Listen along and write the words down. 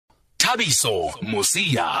Thabiso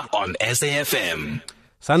Mosia on SAFM.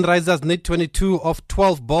 Sunrisers need 22 of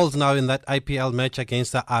 12 balls now in that IPL match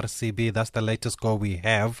against the RCB. That's the latest score we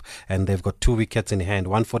have. And they've got 2 wickets in hand,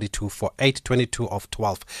 142 for 8, 22 of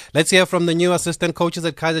 12. Let's hear from the new assistant coaches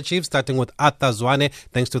at Kaizer Chiefs, starting with Arthur Zwane.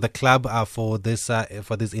 Thanks to the club for these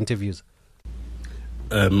interviews.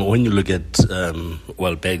 When you look at,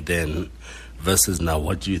 back then versus now,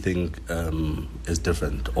 what do you think is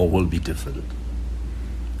different or will be different?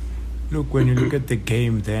 Look, when you look at the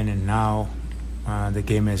game then and now, the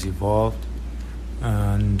game has evolved,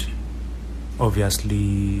 and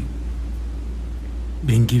obviously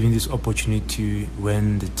being given this opportunity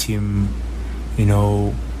when the team,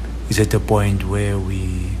 is at a point where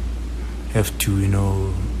we have to,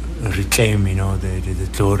 reclaim, the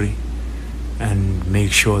glory and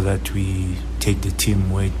make sure that we take the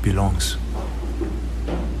team where it belongs.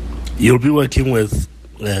 You'll be working with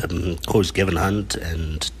Coach Gavin Hunt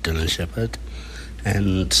and Dylan Shepherd,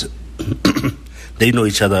 and they know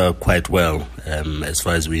each other quite well, as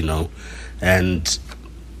far as we know, and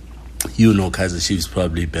you know Kaizer Chiefs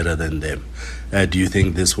probably better than them. Do you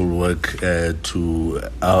think this will work to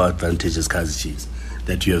our advantage as Kaizer Chiefs?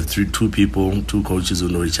 That you have two coaches who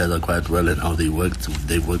know each other quite well and how they've worked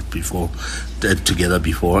together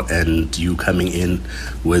before, and you coming in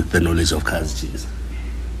with the knowledge of Kaizer Chiefs.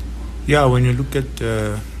 Yeah, when you look at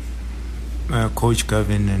Coach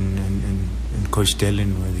Gavin and Coach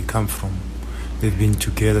Dylan, where they come from, they've been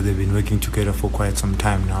together, they've been working together for quite some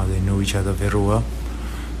time now. They know each other very well,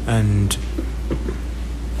 and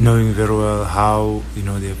knowing very well how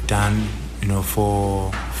they've done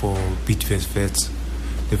for Bidvest Vets,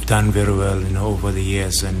 they've done very well over the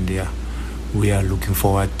years, and we are looking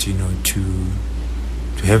forward to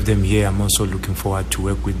have them here. I'm also looking forward to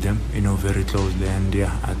work with them very closely, and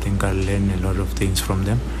I think I'll learn a lot of things from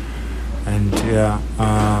them. And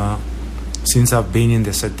since I've been in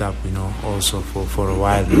the setup also for a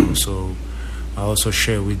while now, so I also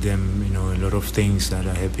share with them a lot of things that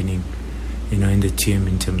are happening in the team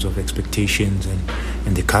in terms of expectations and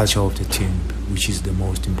the culture of the team, which is the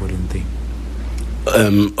most important thing.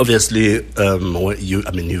 Obviously,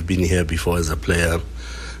 you've been here before as a player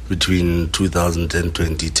between 2000 and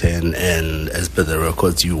 2010, and as per the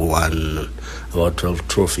records, you won about 12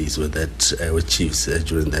 trophies with Chiefs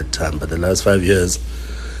during that time. But the last 5 years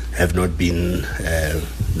have not been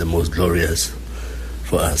the most glorious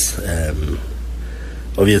for us.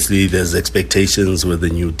 Obviously, there's expectations with the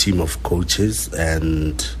new team of coaches,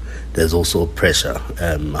 and there's also pressure.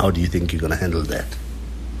 How do you think you're going to handle that?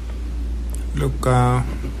 Look,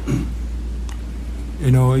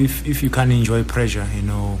 if you can enjoy pressure,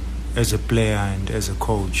 as a player and as a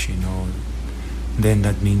coach, then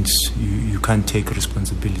that means you can't take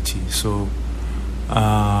responsibility. So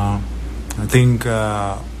I think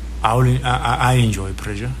I enjoy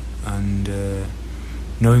pressure, and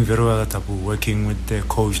knowing very well that I'll be working with the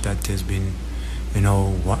coach that has been,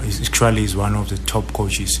 is one of the top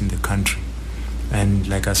coaches in the country. And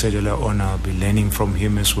like I said earlier on, I'll be learning from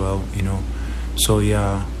him as well, So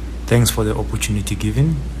thanks for the opportunity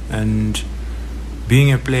given, and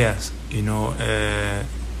being a player,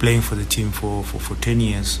 playing for the team for 10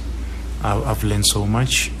 years, I've learned so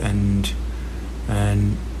much, and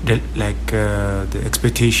the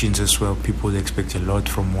expectations as well. People, they expect a lot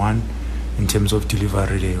from one in terms of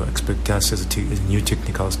delivery. They expect us as new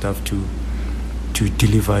technical staff to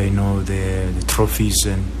deliver, the trophies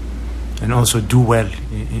and also do well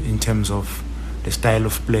in terms of the style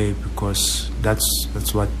of play, because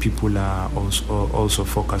that's what people are also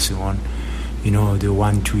focusing on. They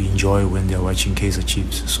want to enjoy when they're watching Kaizer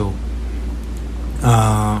Chiefs. So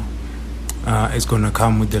it's going to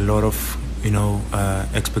come with a lot of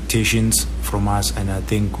expectations from us, and I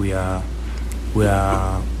think we are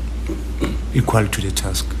equal to the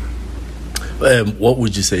task. What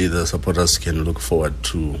would you say the supporters can look forward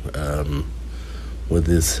to with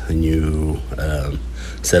this new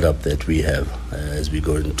setup that we have as we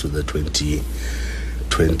go into the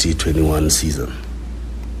 2020-21 season?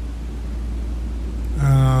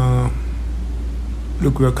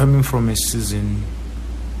 Look, we are coming from a season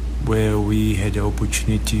where we had the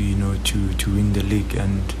opportunity, to win the league,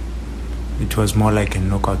 and it was more like a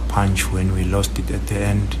knockout punch when we lost it at the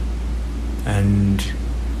end. And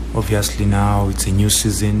obviously now it's a new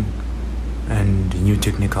season and new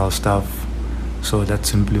technical staff. So that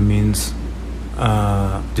simply means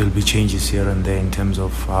there'll be changes here and there in terms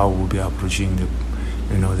of how we'll be approaching the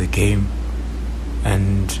game,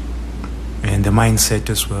 and the mindset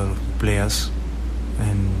as well, players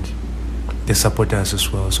and the supporters as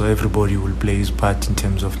well. So everybody will play his part in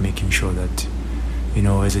terms of making sure that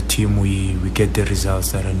as a team, we get the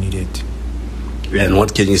results that are needed. And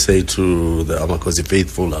what can you say to the Amakosi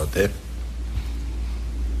faithful out there?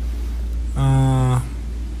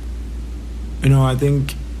 I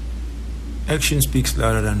think action speaks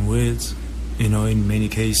louder than words, in many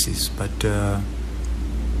cases. But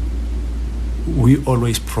we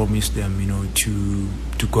always promise them,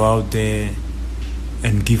 to go out there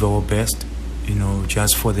and give our best,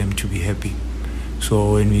 just for them to be happy.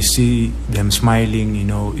 So when we see them smiling,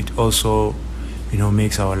 it also,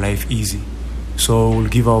 makes our life easy. So we'll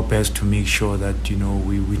give our best to make sure that,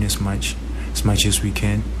 we win as much as we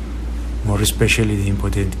can, more especially the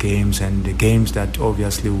important games and the games that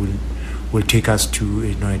obviously will take us to,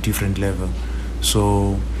 a different level.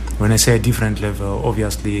 So when I say a different level,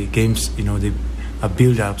 obviously games, they are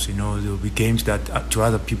build-ups, there will be games that to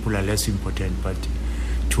other people are less important, but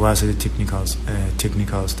to us, the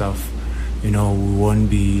technical stuff, we won't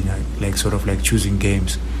be like choosing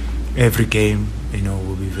games. Every game,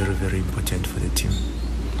 will be very, very important for the team.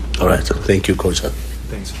 All right. Thank you, Coach.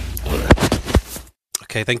 Thanks. All right.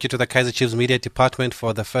 Okay, thank you to the Kaizer Chiefs Media Department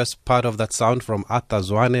for the first part of that sound from Arthur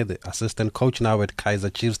Zwane, the assistant coach now at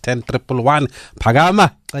Kaizer Chiefs. 10-1-1.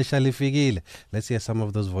 Phakama. Let's hear some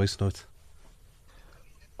of those voice notes.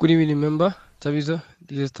 Good evening, member. Tabizo,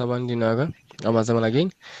 this is Tabandi Naga. I'm Azaman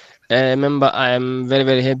again. Member, I'm very,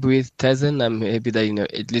 very happy with Tyson. I'm happy that,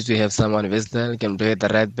 at least we have someone versatile, can play at the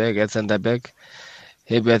right back, at center back.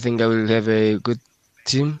 Happy, I think I will have a good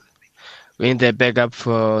team. We need a backup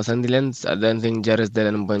for Sunderland. I don't think Jared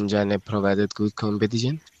and Bonjane provided good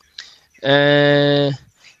competition.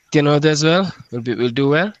 Tino as well will do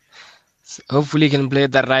well. Hopefully, can play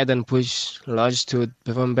the right and push Lodge to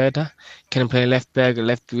perform better. Can play left back,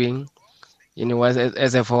 left wing.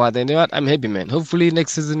 As a forward. And I'm happy, man. Hopefully,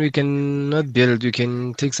 next season we can not build, we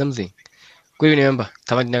can take something. Good evening, member.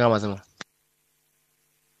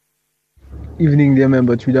 Evening, dear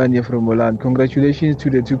member. Chudan here from Holland. Congratulations to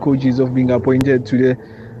the two coaches of being appointed to the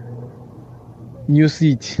new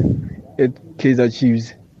seat at Kaizer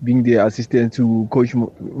Chiefs, being the assistant to Coach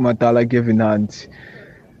Matala Kevin Hunt.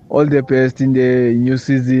 All the best in the new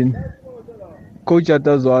season. Coach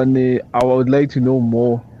Atazwane, I would like to know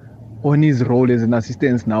more on his role as an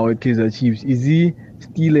assistant now at Kaizer Chiefs. Is he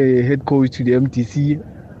still a head coach to the MTC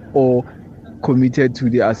or committed to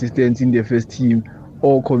the assistants in the first team,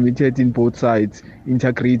 or committed in both sides,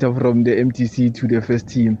 integrator from the MTC to the first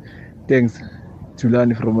team? Thanks,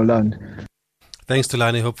 Tulani from Holland. Thanks,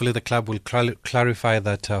 Tulani. Hopefully the club will clarify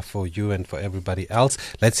that for you and for everybody else.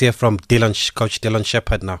 Let's hear from Coach Dylan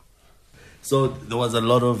Shepherd now. So there was a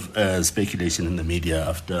lot of speculation in the media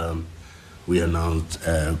after we announced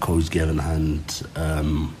Coach Gavin Hunt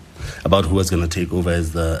about who was going to take over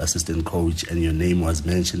as the assistant coach, and your name was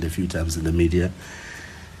mentioned a few times in the media.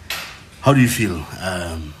 How do you feel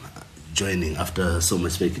joining after so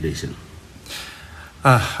much speculation?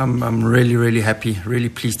 I'm really, really happy, really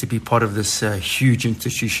pleased to be part of this huge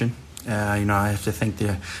institution. I have to thank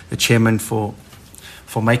the chairman for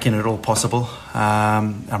making it all possible.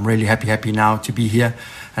 I'm really happy now to be here.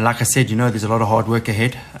 And like I said, there's a lot of hard work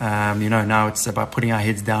ahead. Now it's about putting our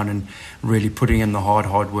heads down and really putting in the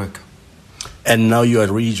hard work. And now you are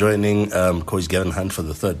rejoining Coach Gavin Hunt for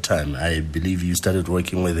the third time. I believe you started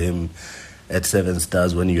working with him at Seven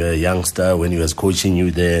Stars when you were a youngster, when he was coaching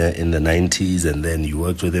you there in the 90s, and then you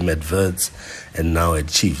worked with him at Verts, and now at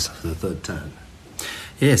Chiefs for the third time.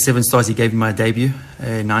 Yeah, Seven Stars, he gave me my debut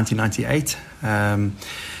in 1998.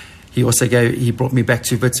 He brought me back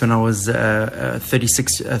to Wits when I was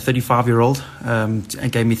 35-year-old,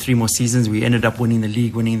 and gave me 3 more seasons. We ended up winning the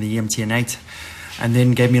league, winning the EMTN 8, and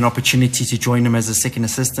then gave me an opportunity to join him as a second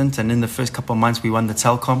assistant. And in the first couple of months, we won the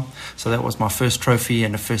Telkom. So that was my first trophy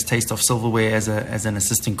and the first taste of silverware as an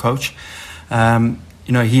assistant coach.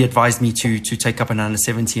 He advised me to take up an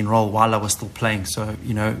under-17 role while I was still playing. So,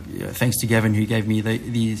 thanks to Gavin, who gave me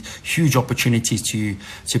these huge opportunities to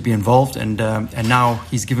be involved. And now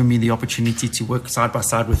he's given me the opportunity to work side by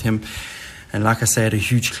side with him. And like I said, a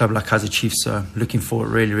huge club like Kaizer Chiefs. So looking forward,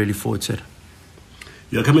 really, really forward to it.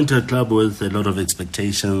 You're coming to a club with a lot of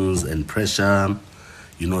expectations and pressure.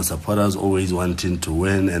 Supporters always wanting to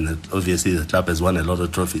win, and obviously the club has won a lot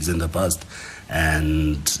of trophies in the past,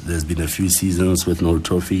 and there's been a few seasons with no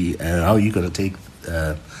trophy. How are you going to take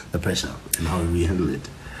the pressure, and how will we handle it?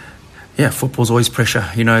 Yeah, football's always pressure.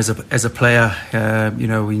 As a player,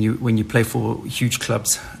 when you play for huge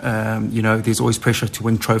clubs, there's always pressure to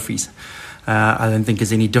win trophies. I don't think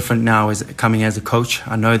it's any different now as coming as a coach.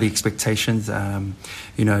 I know the expectations.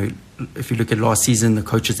 If you look at last season, the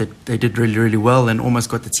coaches, they did really, really well and almost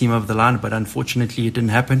got the team over the line, but unfortunately it didn't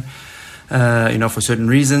happen. for certain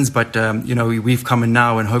reasons. But, we've come in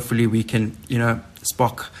now and hopefully we can,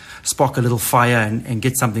 spark a little fire and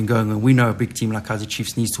get something going. And we know a big team like Kaizer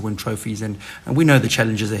Chiefs needs to win trophies and we know the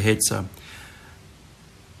challenges ahead. So.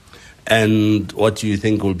 And what do you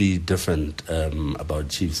think will be different about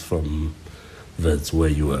Chiefs from Wits where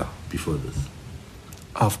you were before this?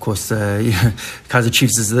 Of course, Kaizer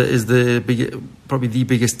Chiefs is probably the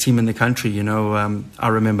biggest team in the country. I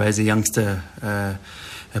remember as a youngster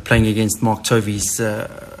playing against Mark Tovey's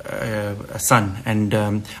son, and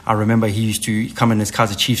I remember he used to come in his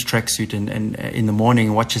Kaizer Chiefs tracksuit and in the morning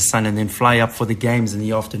and watch his son, and then fly up for the games in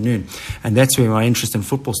the afternoon. And that's where my interest in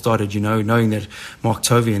football started. Knowing that Mark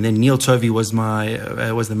Tovey and then Neil Tovey was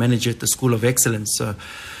the manager at the School of Excellence. So.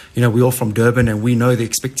 We're all from Durban and we know the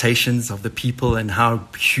expectations of the people and how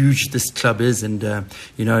huge this club is. And,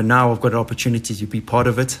 now I've got an opportunity to be part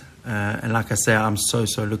of it. And like I say, I'm so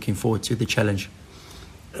looking forward to the challenge.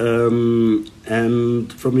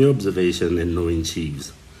 And from your observation and knowing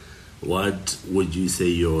Chiefs, what would you say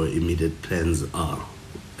your immediate plans are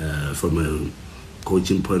from a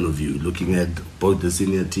coaching point of view, looking at both the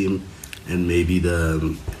senior team and maybe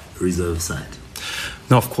the reserve side?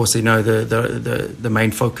 No, of course, the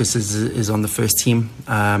main focus is on the first team.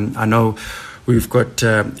 I know we've got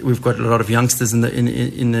a lot of youngsters in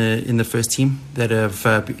the first team that have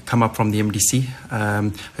come up from the MDC.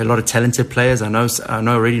 A lot of talented players. I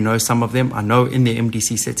already know some of them. I know in the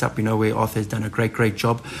MDC setup, where Arthur has done a great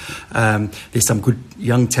job. There's some good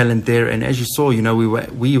young talent there, and as you saw, we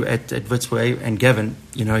were at Wits and Gavin.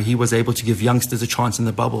 He was able to give youngsters a chance in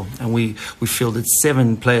the bubble, and we fielded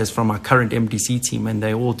 7 players from our current MDC team, and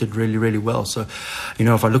they all did really well. So,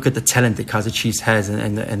 if I look at the talent that Kaizer Chiefs has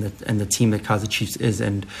and the team that Kaizer Chiefs is,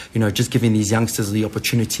 and just giving these youngsters the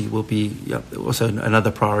opportunity will be also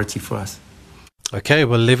another priority for us. Okay,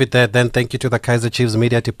 we'll leave it there then. Thank you to the Kaizer Chiefs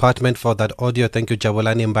Media Department for that audio. Thank you,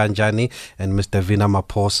 Jabulani Mbanjani and Mr. Vina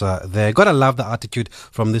Maposa there. Gotta love the attitude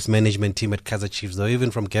from this management team at Kaizer Chiefs, though,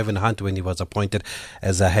 even from Kevin Hunt when he was appointed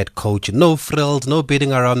as a head coach. No frills, no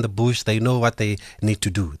beating around the bush. They know what they need to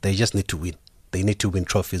do. They just need to win. They need to win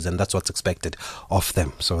trophies, and that's what's expected of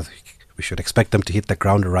them. So we should expect them to hit the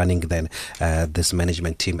ground running then, this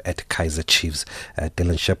management team at Kaizer Chiefs,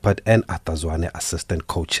 Dylan Shepherd and Atazwane assistant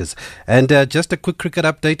coaches. And just a quick cricket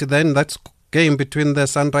update then. That's game between the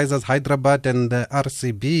Sunrisers Hyderabad and the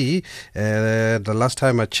RCB. The last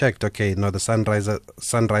time I checked, the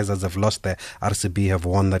Sunrisers have lost there. RCB have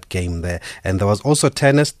won that game there. And there was also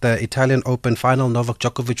tennis, the Italian Open final. Novak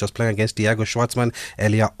Djokovic was playing against Diego Schwartzman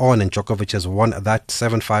earlier on, and Djokovic has won that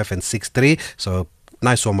 7-5 and 6-3. So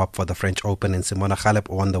nice warm-up for the French Open, and Simona Halep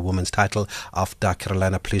won the women's title after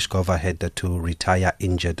Carolina Pliskova had to retire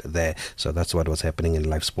injured there. So that's what was happening in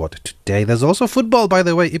live sport today. There's also football, by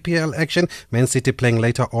the way, EPL action. Man City playing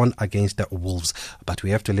later on against the Wolves. But we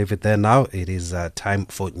have to leave it there now. It is time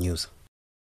for news.